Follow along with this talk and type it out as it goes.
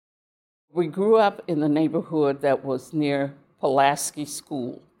We grew up in the neighborhood that was near Pulaski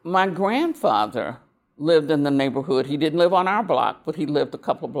School. My grandfather lived in the neighborhood. He didn't live on our block, but he lived a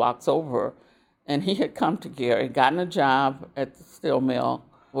couple of blocks over. And he had come to Gary, gotten a job at the steel mill,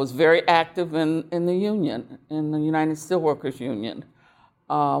 was very active in the union, in the United Steelworkers Union,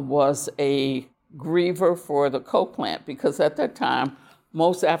 was a griever for the coke plant, because at that time,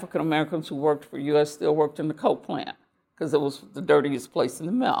 most African Americans who worked for U.S. Steel worked in the coke plant, because it was the dirtiest place in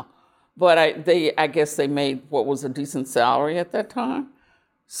the mill. But I guess they made what was a decent salary at that time.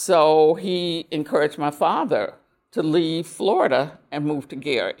 So he encouraged my father to leave Florida and move to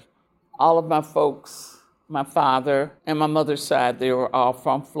Gary. All of my folks, my father and my mother's side, they were all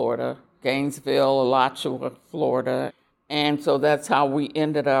from Florida, Gainesville, Alachua, Florida. And so that's how we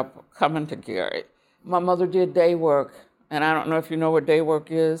ended up coming to Gary. My mother did day work, and I don't know if you know what day work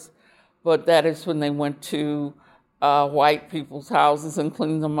is, but that is when they went to white people's houses and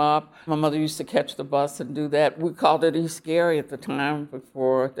cleaned them up. My mother used to catch the bus and do that. We called it East Gary at the time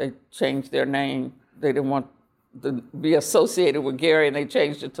before they changed their name. They didn't want to be associated with Gary, and they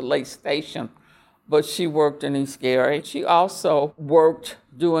changed it to Lake Station. But she worked in East Gary. She also worked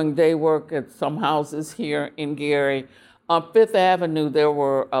doing day work at some houses here in Gary. On Fifth Avenue, there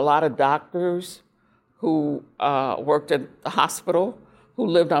were a lot of doctors who worked at the hospital, who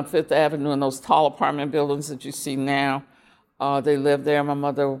lived on Fifth Avenue in those tall apartment buildings that you see now. They lived there. My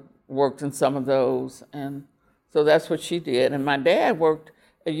mother worked in some of those. And so that's what she did. And my dad worked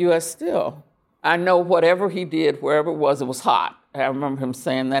at U.S. Steel. I know whatever he did, wherever it was hot. I remember him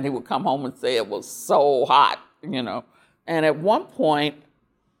saying that. He would come home and say it was so hot, you know. And at one point,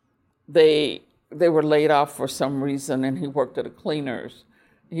 they were laid off for some reason, and he worked at a cleaners.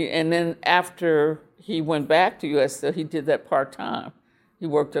 And then after he went back to U.S. Steel, he did that part-time. He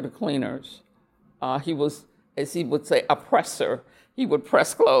worked at a cleaners. He was, as he would say, a presser. He would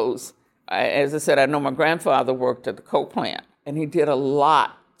press clothes. As I said, I know my grandfather worked at the coke plant, and he did a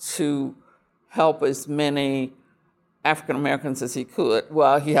lot to help as many African Americans as he could.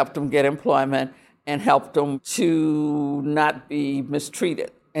 Well, he helped them get employment and helped them to not be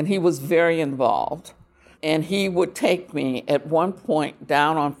mistreated. And he was very involved. And he would take me at one point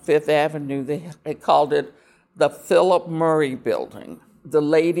down on Fifth Avenue. They called it the Philip Murray Building. The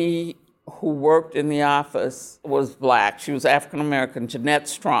lady who worked in the office was black. She was African American, Jeanette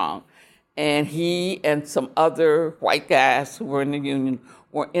Strong. And he and some other white guys who were in the union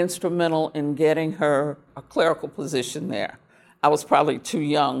were instrumental in getting her a clerical position there. I was probably too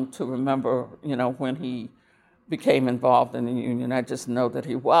young to remember, when he became involved in the union. I just know that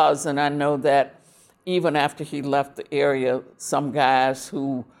he was. And I know that even after he left the area, some guys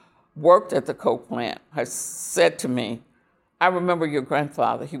who worked at the coke plant has said to me, I remember your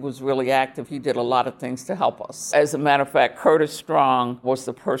grandfather. He was really active. He did a lot of things to help us. As a matter of fact, Curtis Strong was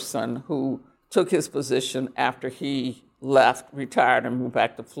the person who took his position after he left, retired, and moved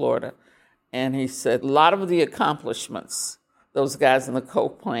back to Florida. And he said a lot of the accomplishments those guys in the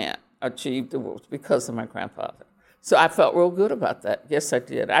coke plant achieved was because of my grandfather. So I felt real good about that. Yes, I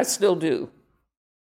did. I still do.